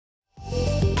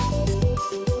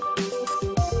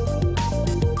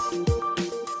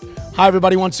Hi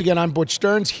everybody, once again I'm Butch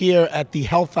Stearns here at the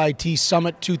HealthIT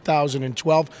Summit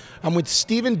 2012. I'm with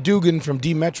Steven Doogan from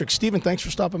dMetrics. Steven, thanks for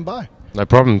stopping by. No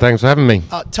problem, thanks for having me.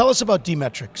 Tell us about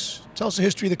dMetrics. Tell us the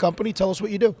history of the company, tell us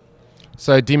what you do.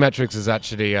 So dMetrics is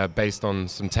actually based on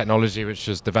some technology which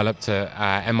was developed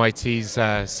at MIT's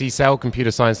C-Cell Computer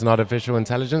Science and Artificial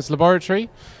Intelligence Laboratory.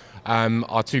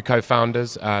 Our two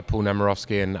co-founders, Paul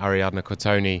Nemirovsky and Ariadna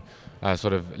Cotoni,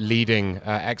 sort of leading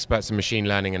experts in machine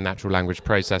learning and natural language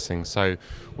processing. So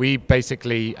we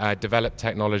basically developed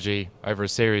technology over a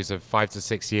series of 5 to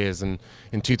 6 years, and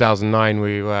in 2009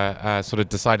 we sort of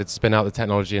decided to spin out the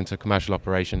technology into commercial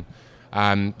operation.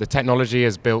 The technology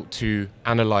is built to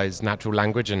analyze natural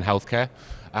language in healthcare,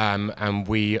 and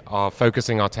we are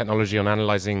focusing our technology on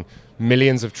analyzing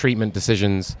millions of treatment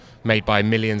decisions made by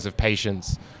millions of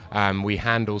patients. We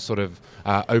handle sort of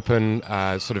open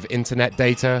sort of internet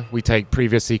data. We take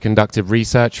previously conducted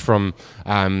research from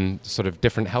sort of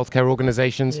different healthcare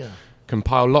organizations,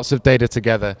 compile lots of data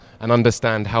together, and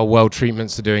understand how well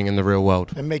treatments are doing in the real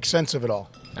world. And make sense of it all.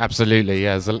 Absolutely,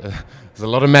 yeah. There's a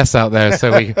lot of mess out there,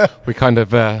 so we kind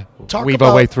of weave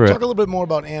our way through it. Talk a little bit more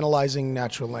about analyzing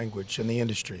natural language in the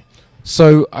industry.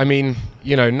 So, I mean,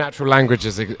 you know, natural language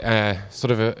is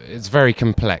it's very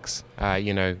complex.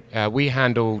 We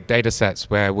handle data sets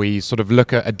where we sort of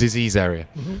look at a disease area.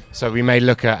 So we may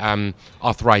look at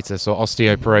arthritis or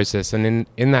osteoporosis, and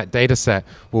in that data set,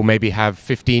 we'll maybe have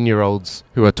 15-year-olds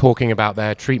who are talking about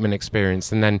their treatment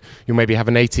experience, and then you'll maybe have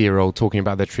an 80-year-old talking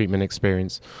about their treatment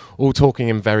experience, all talking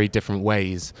in very different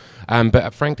ways.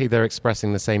 But frankly, they're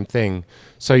expressing the same thing.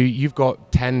 So you've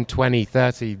got 10, 20,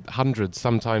 30, hundreds,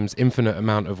 sometimes infinite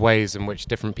amount of ways in which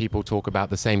different people talk about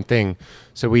the same thing.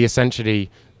 So we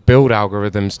essentially build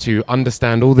algorithms to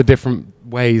understand all the different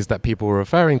ways that people are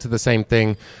referring to the same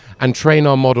thing and train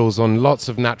our models on lots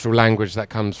of natural language that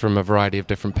comes from a variety of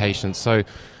different patients. So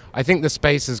I think the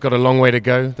space has got a long way to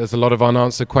go. There's a lot of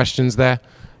unanswered questions there.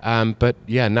 But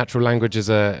yeah, natural language is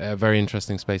a very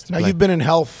interesting space to play. Now, you've been in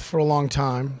health for a long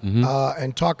time,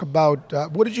 and talk about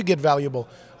what did you get valuable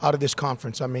out of this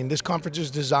conference? I mean, this conference is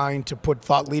designed to put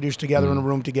thought leaders together in a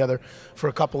room together for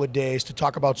a couple of days to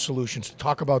talk about solutions, to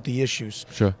talk about the issues.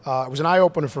 Sure. It was an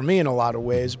eye-opener for me in a lot of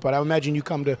ways, but I imagine you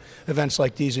come to events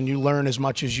like these and you learn as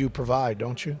much as you provide,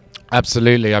 don't you?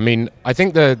 Absolutely. I mean, I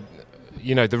think the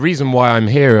reason why I'm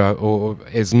here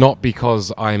is not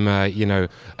because I'm a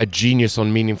genius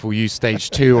on meaningful use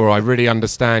stage 2 or I really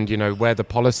understand where the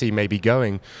policy may be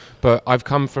going, but I've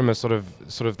come from a sort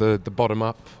of the bottom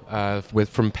up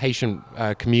from patient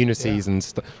communities and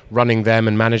running them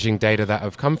and managing data that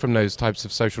have come from those types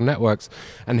of social networks.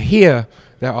 And here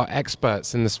there are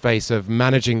experts in the space of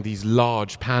managing these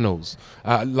large panels,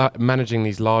 managing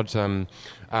these large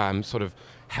sort of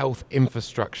health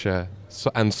infrastructure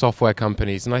and software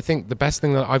companies. And I think the best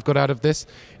thing that I've got out of this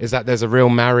is that there's a real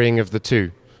marrying of the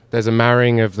two. There's a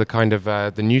marrying of the kind of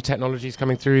the new technologies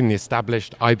coming through and the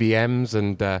established IBMs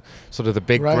and sort of the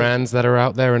big brands that are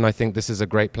out there. And I think this is a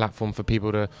great platform for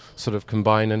people to sort of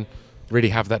combine and really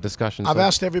have that discussion. I've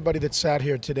asked everybody that sat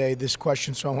here today this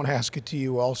question, so I want to ask it to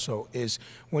you also, is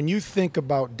when you think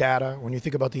about data, when you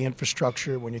think about the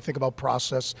infrastructure, when you think about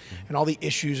process and all the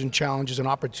issues and challenges and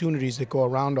opportunities that go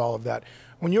around all of that,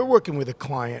 when you're working with a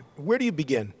client, where do you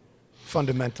begin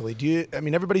fundamentally? I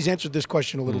mean, everybody's answered this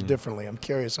question a little differently. I'm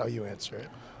curious how you answer it.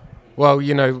 Well,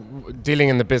 dealing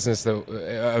in the business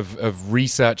of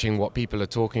researching what people are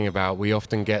talking about, we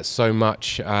often get so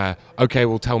much, okay,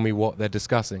 well, tell me what they're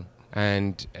discussing.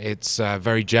 And it's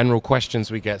very general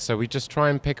questions we get, so we just try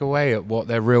and pick away at what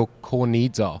their real core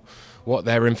needs are, what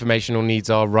their informational needs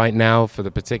are right now for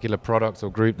the particular product or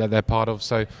group that they're part of.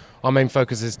 So our main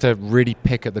focus is to really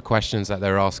pick at the questions that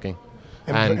they're asking.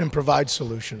 And provide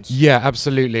solutions. Yeah,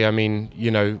 absolutely. I mean,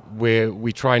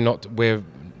 we try not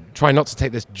to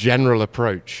take this general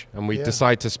approach, and we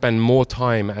decide to spend more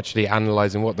time actually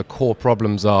analyzing what the core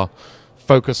problems are,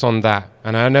 focus on that.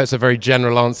 And I know it's a very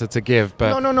general answer to give,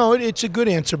 but no, it's a good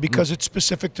answer because it's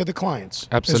specific to the clients.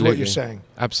 Absolutely, is what you're saying.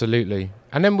 Absolutely.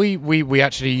 And then we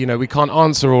actually, we can't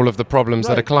answer all of the problems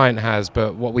that a client has,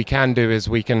 but what we can do is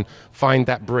we can find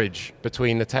that bridge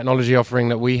between the technology offering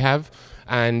that we have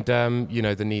and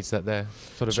the needs that they're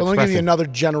sort of expressing. So let me give you another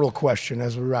general question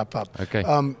as we wrap up. Okay.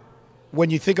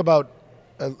 When you think about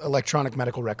electronic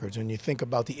medical records and you think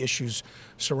about the issues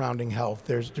surrounding health,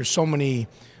 there's so many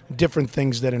different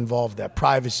things that involve that.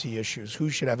 Privacy issues, who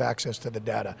should have access to the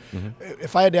data.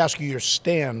 If I had to ask you your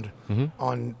stand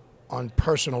on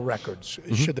personal records,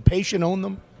 should the patient own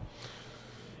them?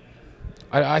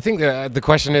 I think the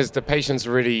question is, do patients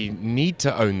really need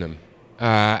to own them?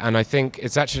 And I think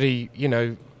it's actually,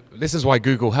 this is why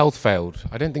Google Health failed.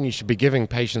 I don't think you should be giving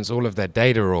patients all of their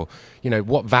data, or,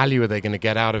 what value are they going to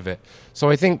get out of it? So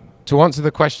I think, to answer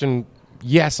the question,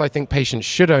 yes, I think patients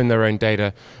should own their own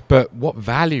data, but what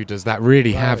value does that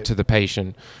really have to the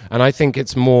patient? And I think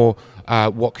it's more,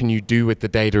 what can you do with the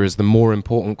data is the more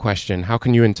important question. How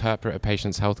can you interpret a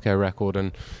patient's healthcare record?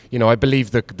 And, I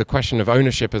believe the question of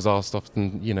ownership is asked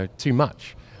often, too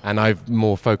much. And I've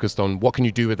more focused on what can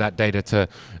you do with that data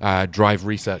to drive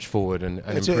research forward and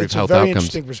improve health outcomes. It's a very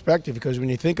interesting perspective, because when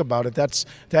you think about it,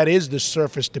 that is the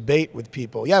surface debate with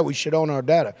people. Yeah, we should own our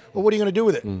data. Well, what are you going to do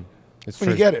with it? It's when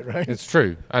true. You get it, right? It's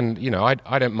true. And,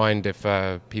 I don't mind if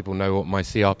people know what my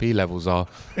CRP levels are.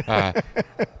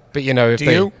 But, if do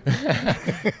you?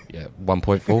 Yeah,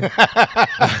 1.4.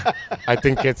 I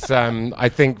think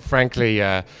it's, frankly,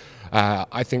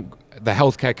 I think the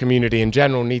healthcare community in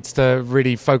general needs to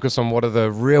really focus on what are the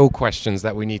real questions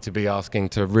that we need to be asking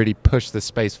to really push this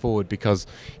space forward, because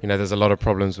there's a lot of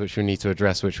problems which we need to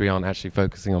address which we aren't actually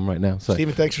focusing on right now. So,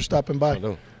 Stephen, thanks for stopping by.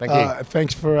 Hello. Thank you.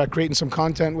 Thanks for creating some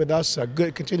content with us.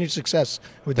 Good continued success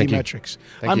with dMetrics.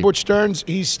 I'm Butch Stearns.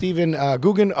 He's Stephen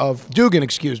Doogan,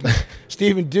 excuse me.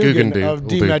 Stephen Doogan of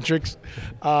dMetrics.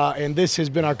 And this has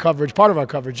been part of our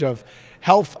coverage of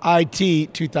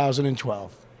HealthIT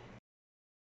 2012.